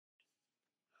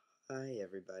Hi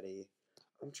everybody.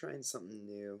 I'm trying something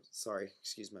new. Sorry,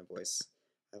 excuse my voice.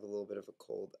 I have a little bit of a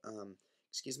cold.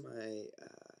 Excuse my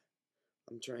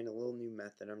I'm trying a little new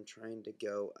method. I'm trying to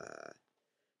go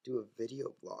do a video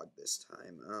blog this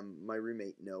time. My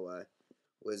roommate Noah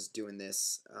was doing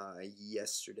this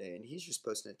yesterday and he's just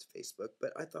posting it to Facebook,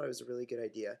 but I thought it was a really good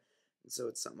idea. And so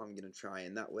it's something I'm going to try,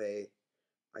 and that way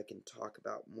I can talk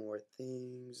about more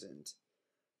things and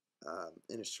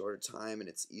in a shorter time, and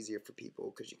it's easier for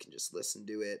people because you can just listen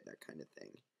to it, that kind of thing.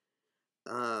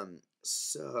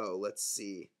 So let's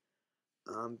see.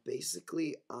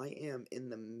 Basically, I am in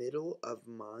the middle of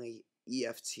my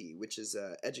EFT, which is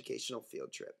a educational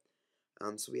field trip.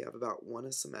 So we have about one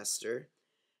a semester,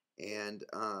 and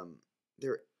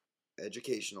they're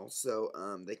educational, so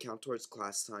they count towards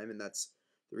class time, and that's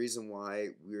the reason why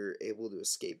we're able to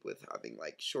escape with having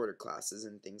like shorter classes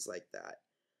and things like that.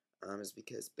 Is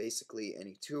because basically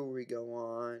any tour we go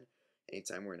on,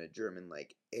 anytime we're in a German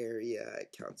like area,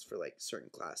 it counts for like certain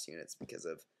class units because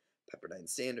of Pepperdine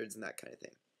standards and that kind of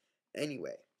thing.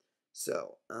 Anyway,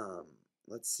 so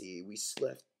let's see. We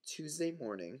left Tuesday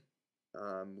morning.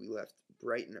 We left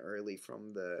bright and early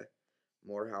from the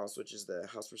Moore House, which is the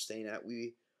house we're staying at.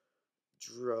 We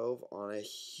drove on a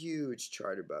huge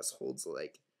charter bus. Holds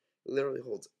like literally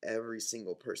holds every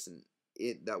single person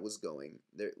that was going.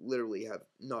 They literally have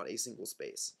not a single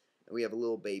space. And we have a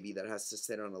little baby that has to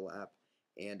sit on a lap,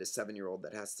 and a 7-year-old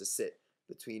that has to sit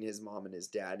between his mom and his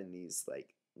dad in these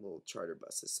like little charter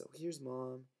buses. So here's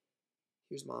mom,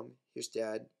 here's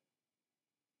dad,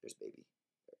 here's baby,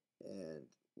 and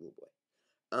little boy.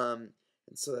 And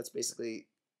so that's basically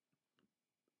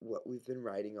what we've been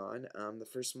riding on. The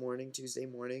first morning, Tuesday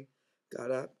morning,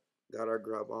 got up, got our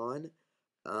grub on,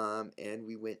 and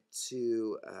we went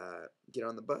to get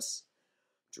on the bus.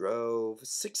 Drove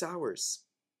 6 hours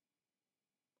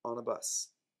on a bus.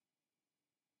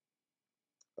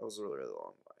 That was a really, really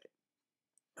long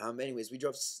ride. Anyways, we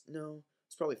drove, no,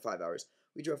 it's probably 5 hours.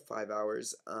 We drove 5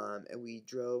 hours, and we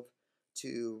drove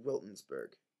to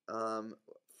Rotensburg.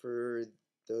 For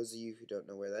those of you who don't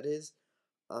know where that is,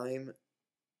 I'm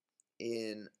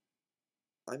in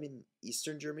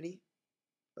Eastern Germany.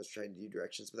 I was trying to do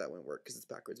directions, but that wouldn't work because it's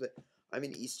backwards. But I'm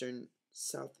in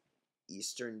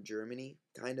southeastern Germany,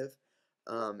 kind of.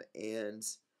 And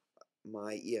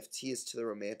my EFT is to the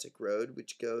Romantic Road,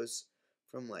 which goes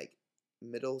from like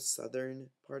middle southern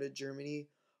part of Germany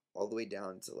all the way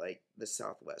down to like the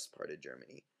southwest part of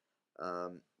Germany.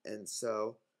 And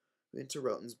so we went to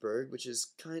Rotensburg, which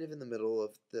is kind of in the middle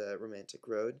of the Romantic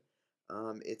Road.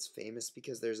 It's famous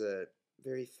because there's a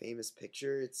very famous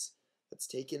picture. That's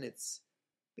taken. It's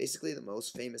basically the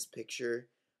most famous picture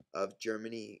of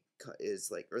Germany is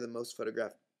like, or the most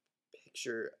photographed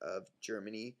picture of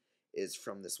Germany is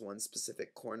from this one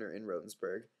specific corner in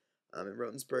Rotensburg. And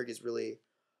Rotensburg is really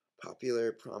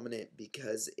popular, prominent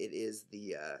because it is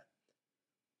the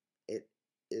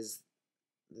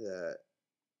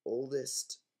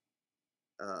oldest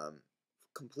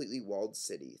completely walled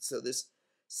city. So this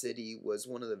city was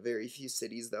one of the very few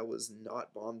cities that was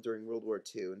not bombed during World War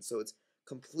II, and so it's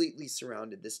completely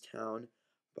surrounded, this town,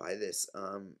 by this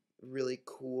really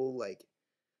cool, like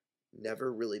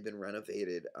never really been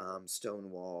renovated stone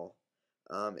wall.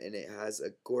 And it has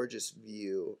a gorgeous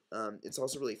view. It's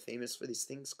also really famous for these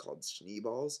things called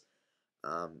schneeballs.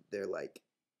 They're like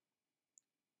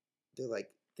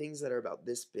things that are about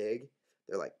this big.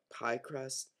 They're like pie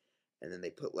crust, and then they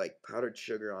put like powdered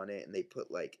sugar on it, and they put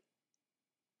like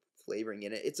flavoring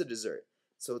in it. It's a dessert,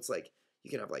 so it's like you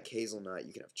can have like hazelnut,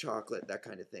 you can have chocolate, that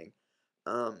kind of thing.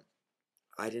 Um,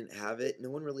 I didn't have it.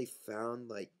 No one really found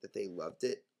like that they loved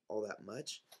it all that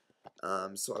much.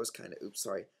 So I was kind of, oops,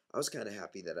 sorry. I was kind of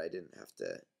happy that I didn't have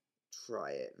to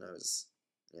try it, and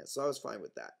yeah, so I was fine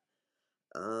with that.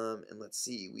 And let's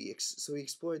see, so we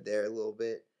explored there a little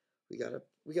bit. We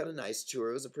got a nice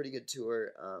tour. It was a pretty good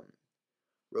tour.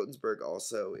 Rotensburg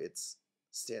also,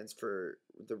 stands for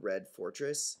the Red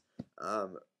Fortress.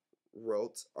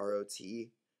 Rot,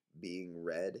 R-O-T, being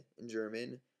red in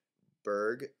German.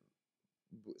 Burg,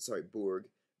 Burg,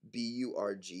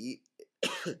 B-U-R-G,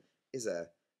 is a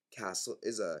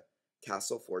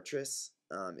castle fortress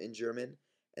in German,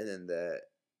 and then the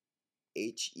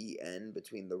H-E-N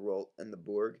between the Rot and the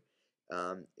Burg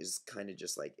is kind of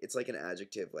just like, it's like an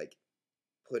adjective, like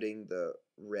putting the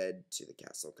red to the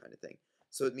castle kind of thing.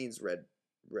 So it means red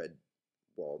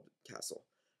walled castle.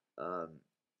 And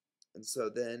so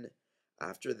then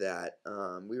after that,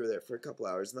 we were there for a couple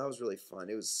hours, and that was really fun.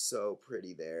 It was so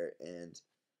pretty there, and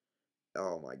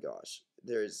oh my gosh,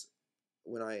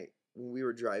 when we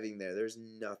were driving there, there's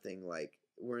nothing like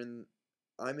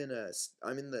I'm in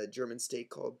the German state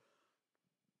called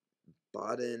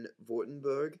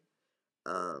Baden-Württemberg,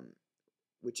 um,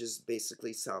 which is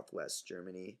basically southwest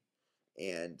Germany,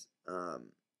 and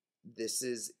this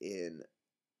is in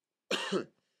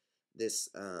this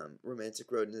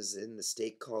romantic road is in the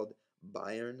state called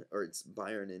Bayern, or it's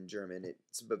Bayern in German.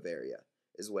 It's Bavaria,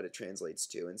 is what it translates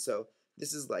to. And so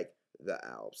this is like the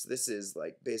Alps. This is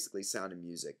like basically Sound and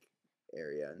Music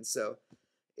area. And so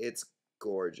it's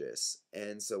gorgeous.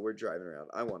 And so we're driving around.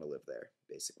 I want to live there,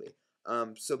 basically.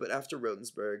 But after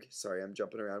Rotensburg, sorry, I'm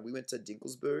jumping around. We went to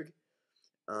Dinkelsburg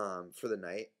for the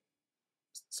night.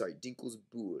 Sorry,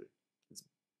 Dinkelsbühl. It's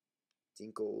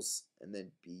Dinkels and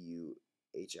then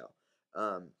B-U-H-L.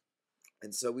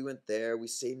 And so we went there. We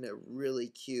stayed in a really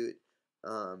cute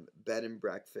bed and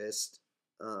breakfast.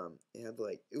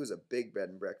 It was a big bed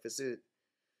and breakfast. It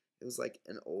was like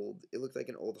it looked like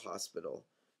an old hospital.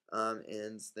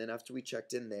 And then after we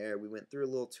checked in there, we went through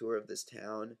a little tour of this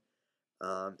town.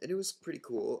 And it was pretty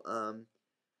cool.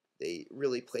 They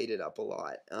really played it up a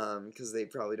lot because they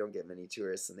probably don't get many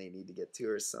tourists and they need to get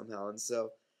tourists somehow. And so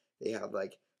they had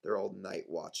like their old night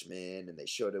watchmen, and they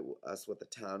showed us what the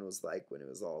town was like when it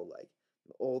was all like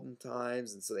the olden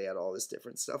times. And so they had all this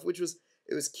different stuff,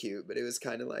 it was cute, but it was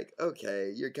kind of like,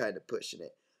 okay, you're kind of pushing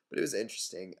it. But it was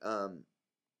interesting.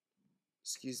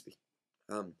 Excuse me.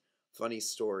 Funny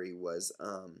story was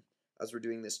as we're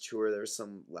doing this tour, there were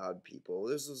some loud people.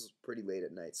 This was pretty late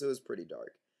at night, so it was pretty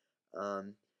dark.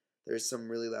 There's some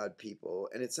really loud people,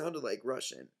 and it sounded like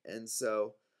Russian. And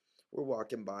so we're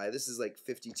walking by. This is like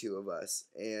 52 of us,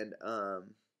 and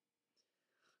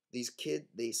these kids,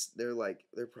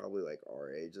 they're probably like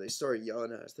our age. They started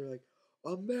yelling at us. They're like,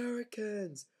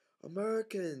 "Americans,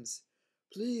 Americans,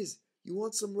 please, you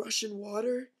want some Russian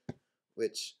water?"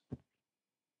 Which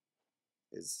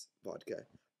is vodka.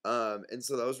 And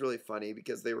so that was really funny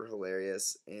because they were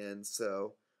hilarious. And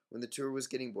so when the tour was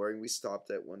getting boring, we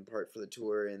stopped at one part for the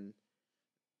tour, and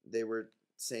they were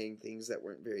saying things that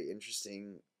weren't very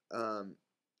interesting.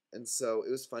 And so it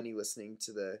was funny listening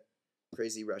to the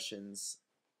crazy Russians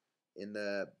in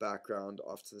the background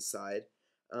off to the side.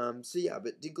 So yeah,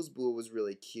 but Dinkelsbühl was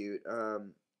really cute.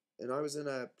 And I was in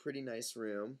a pretty nice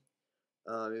room.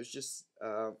 It was just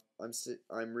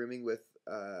I'm rooming with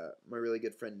my really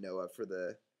good friend Noah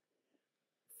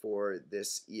for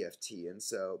this EFT, and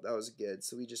so that was good.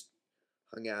 So we just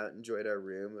hung out, enjoyed our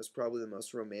room. It was probably the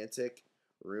most romantic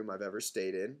room I've ever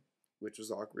stayed in, which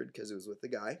was awkward because it was with a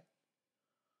guy.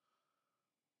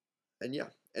 And yeah,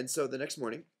 and so the next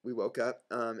morning we woke up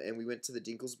and we went to the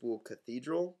Dinkelsbühl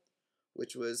Cathedral,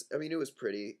 which was, I mean, it was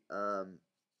pretty.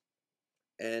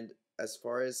 And as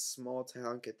far as small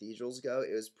town cathedrals go,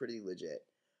 it was pretty legit.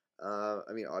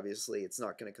 I mean, obviously, it's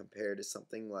not going to compare to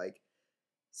something like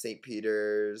St.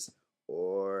 Peter's,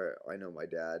 or I know my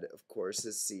dad, of course,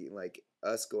 has seen like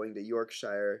us going to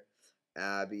Yorkshire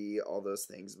Abbey, all those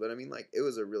things. But I mean, like, it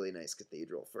was a really nice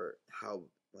cathedral for how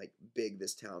like big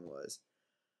this town was.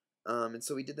 And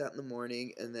so we did that in the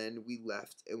morning, and then we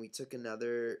left, and we took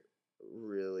another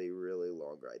really, really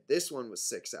long ride. This one was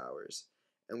 6 hours,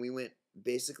 and we went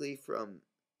basically from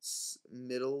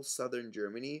middle southern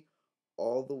Germany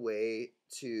all the way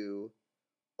to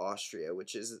Austria,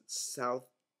 which is south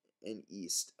and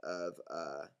east of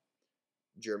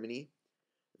Germany.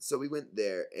 So we went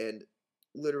there, and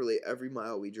literally every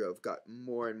mile we drove got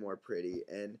more and more pretty.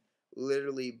 And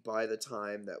literally by the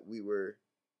time that we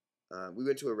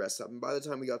went to a rest stop, and by the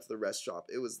time we got to the rest stop,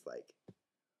 it was like,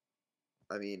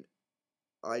 I mean,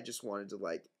 I just wanted to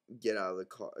like get out of the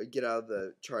car, get out of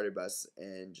the charter bus,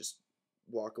 and just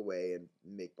walk away and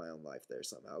make my own life there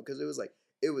somehow, because it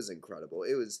was incredible.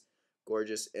 It was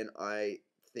gorgeous, and I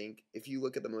think if you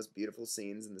look at the most beautiful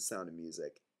scenes in The Sound of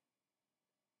Music,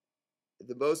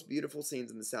 the most beautiful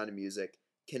scenes in The Sound of Music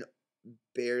can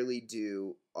barely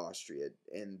do Austria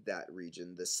and that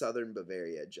region, the southern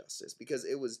Bavaria, justice, because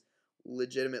it was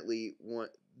legitimately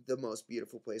the most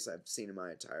beautiful place I've seen in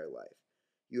my entire life.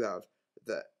 You have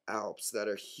the Alps that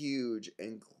are huge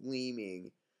and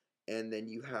gleaming, and then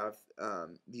you have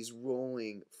these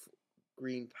rolling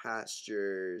green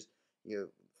pastures,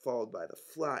 followed by the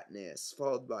flatness,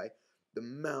 followed by the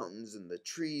mountains and the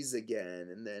trees again,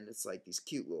 and then it's like these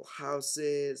cute little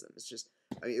houses, and it's just,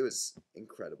 I mean, it was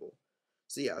incredible.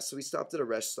 So yeah, so we stopped at a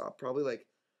rest stop, probably like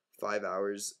 5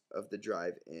 hours of the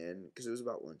drive in, because it was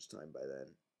about lunchtime by then.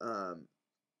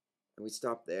 And we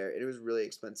stopped there, and it was really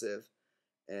expensive.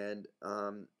 And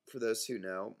for those who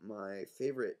know, my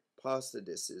favorite pasta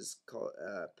dish is called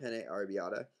penne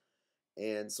arrabbiata.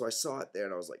 And so I saw it there,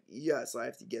 and I was like, yes, I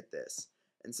have to get this.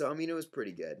 And so, I mean, it was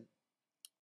pretty good.